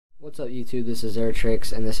What's up YouTube, this is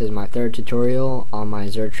Zirtrix and this is my third tutorial on my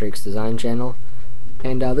Zirtrix design channel.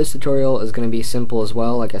 And this tutorial is going to be simple as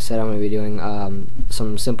well. Like I said, I'm going to be doing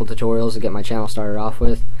some simple tutorials to get my channel started off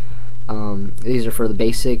with. These are for the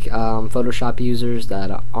basic Photoshop users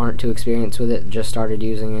that aren't too experienced with it, just started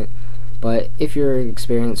using it. But if you're an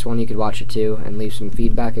experienced one, you could watch it too and leave some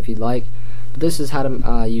feedback if you'd like. But this is how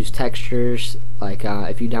to use textures, like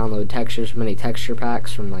if you download textures from any texture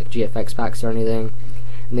packs, from like GFX packs or anything,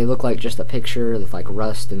 and they look like just a picture with like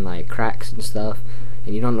rust and like cracks and stuff,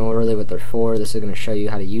 and you don't know really what they're for, this is going to show you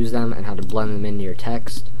how to use them and how to blend them into your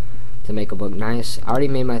text to make them look nice. I already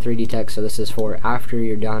made my 3D text, so this is for after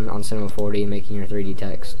you're done on Cinema 4D making your 3D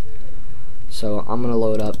text. So I'm going to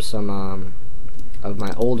load up some of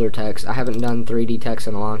my older text. I haven't done 3D text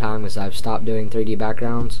in a long time because I've stopped doing 3D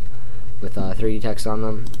backgrounds with 3D text on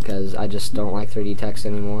them because I just don't like 3D text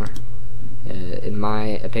anymore. In my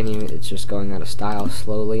opinion, it's just going out of style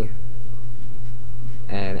slowly,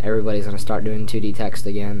 and everybody's going to start doing 2D text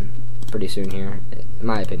again pretty soon here, in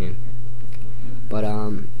my opinion. But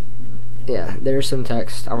yeah, there's some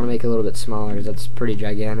text. I want to make it a little bit smaller because that's pretty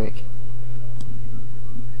gigantic.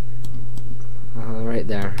 Right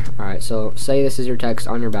there. Alright, so say this is your text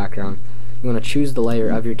on your background. You want to choose the layer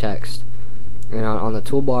of your text, and on the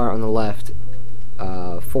toolbar on the left,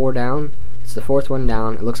 4 down, it's the 4th one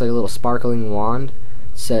down, it looks like a little sparkling wand.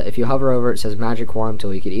 So if you hover over it, it says magic wand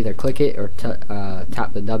tool. You could either click it or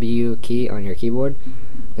tap the W key on your keyboard.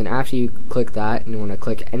 Then after you click that, you want to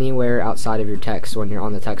click anywhere outside of your text when you're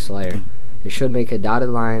on the text layer. It should make a dotted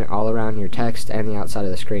line all around your text and the outside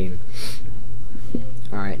of the screen.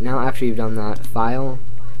 Alright, now after you've done that, File,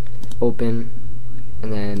 Open,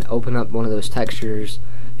 and then open up one of those textures.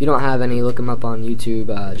 If you don't have any, look them up on YouTube.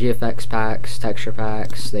 GFX packs, texture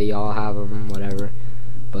packs, they all have them, whatever.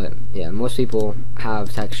 But yeah, most people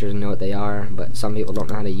have textures and know what they are, but some people don't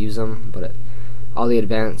know how to use them. But all the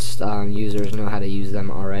advanced users know how to use them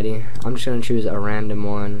already. I'm just going to choose a random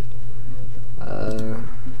one. I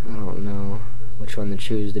don't know which one to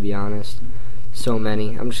choose, to be honest. So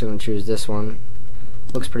many. I'm just going to choose this one.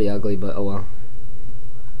 Looks pretty ugly, but oh well.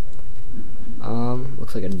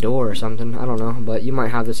 Looks like a door or something, I don't know, but you might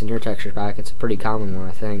have this in your texture pack. It's a pretty common one,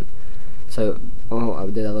 I think. So, oh, I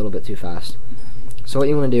did that a little bit too fast. So what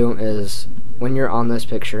you want to do is, when you're on this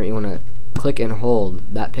picture, you want to click and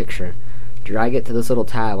hold that picture. Drag it to this little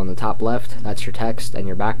tab on the top left, that's your text and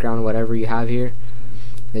your background, whatever you have here.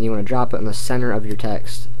 Then you want to drop it in the center of your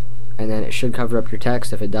text, and then it should cover up your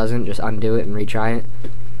text. If it doesn't, just undo it and retry it.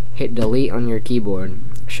 Hit delete on your keyboard.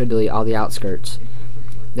 It should delete all the outskirts.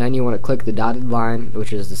 Then you want to click the dotted line,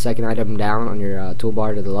 which is the second item down on your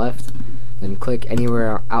toolbar to the left. Then click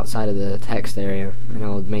anywhere outside of the text area, and it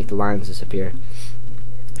will make the lines disappear.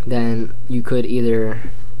 Then you could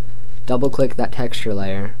either double click that texture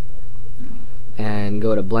layer and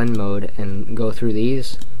go to blend mode and go through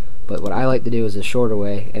these. But what I like to do is a shorter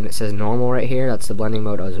way, and it says normal right here. That's the blending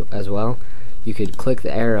mode as well. You could click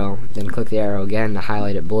the arrow, then click the arrow again to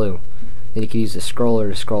highlight it blue. Then you can use the scroller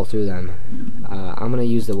to scroll through them. I'm going to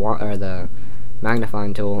use the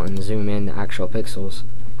magnifying tool and zoom in the actual pixels.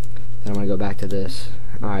 Then I'm going to go back to this.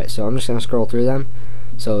 Alright, so I'm just going to scroll through them.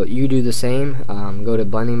 So you do the same. Go to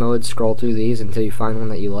blending mode, scroll through these until you find one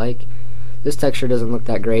that you like. This texture doesn't look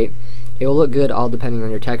that great. It will look good all depending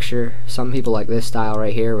on your texture. Some people like this style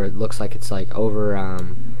right here where it looks like it's like over,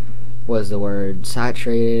 what is the word,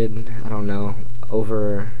 saturated, I don't know,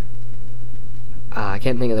 over, I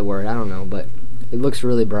can't think of the word, I don't know, but it looks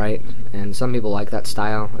really bright, and some people like that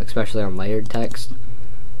style, especially on layered text,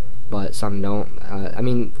 but some don't. I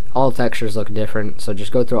mean, all textures look different, so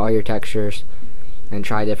just go through all your textures and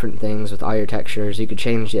try different things with all your textures. You could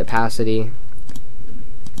change the opacity.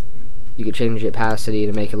 You could change the opacity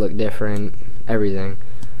to make it look different, everything.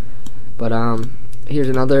 But here's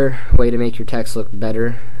another way to make your text look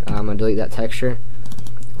better. I'm going to delete that texture.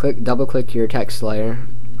 Double click your text layer,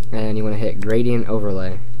 and you want to hit gradient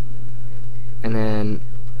overlay, and then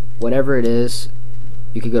whatever it is,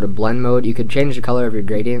 you could go to blend mode. You could change the color of your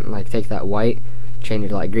gradient, like take that white, change it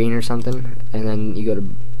to like green or something, and then you go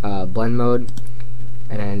to blend mode,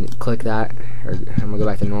 and then click that, or I'm going to go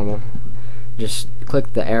back to normal. Just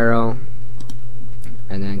click the arrow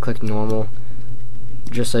and then click normal,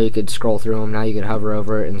 just so you could scroll through them. Now you could hover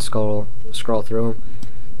over it and scroll through them.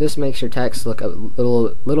 This makes your text look a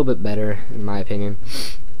little bit better, in my opinion.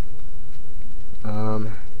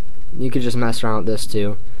 You could just mess around with this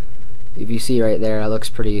too. If you see right there, it looks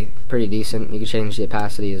pretty decent. You can change the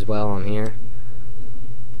opacity as well on here.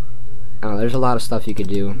 There's a lot of stuff you could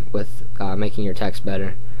do with making your text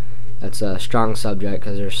better. That's a strong subject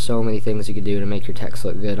because there's so many things you could do to make your text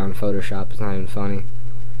look good on Photoshop. It's not even funny.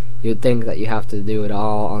 You'd think that you have to do it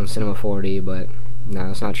all on Cinema 4D, but no,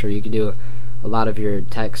 that's not true. You can do a lot of your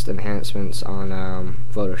text enhancements on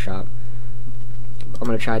Photoshop. I'm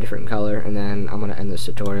going to try a different color, and then I'm going to end this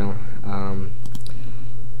tutorial. I'm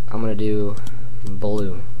going to do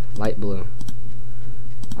blue, light blue.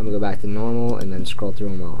 I'm going to go back to normal and then scroll through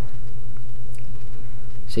them all.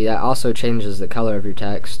 See, that also changes the color of your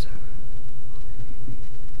text.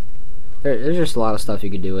 There's just a lot of stuff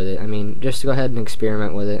you could do with it. I mean, just go ahead and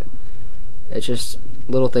experiment with it. It's just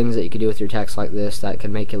little things that you could do with your text like this that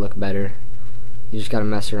can make it look better. You just gotta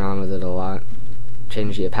mess around with it a lot.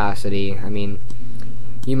 Change the opacity. I mean,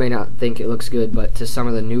 you may not think it looks good, but to some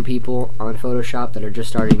of the new people on Photoshop that are just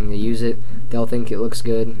starting to use it, they'll think it looks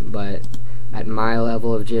good, but at my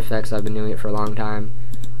level of GFX, I've been doing it for a long time.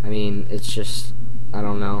 I mean, it's just, I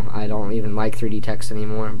don't know. I don't even like 3D text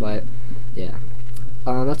anymore, but yeah.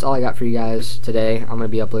 That's all I got for you guys today. I'm going to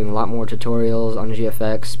be uploading a lot more tutorials on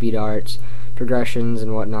GFX, speed arts, progressions,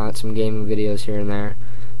 and whatnot, some gaming videos here and there.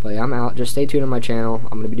 But yeah, I'm out. Just stay tuned on my channel.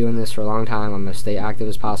 I'm going to be doing this for a long time. I'm going to stay active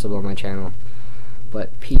as possible on my channel.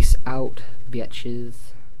 But peace out, bitches.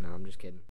 No, I'm just kidding.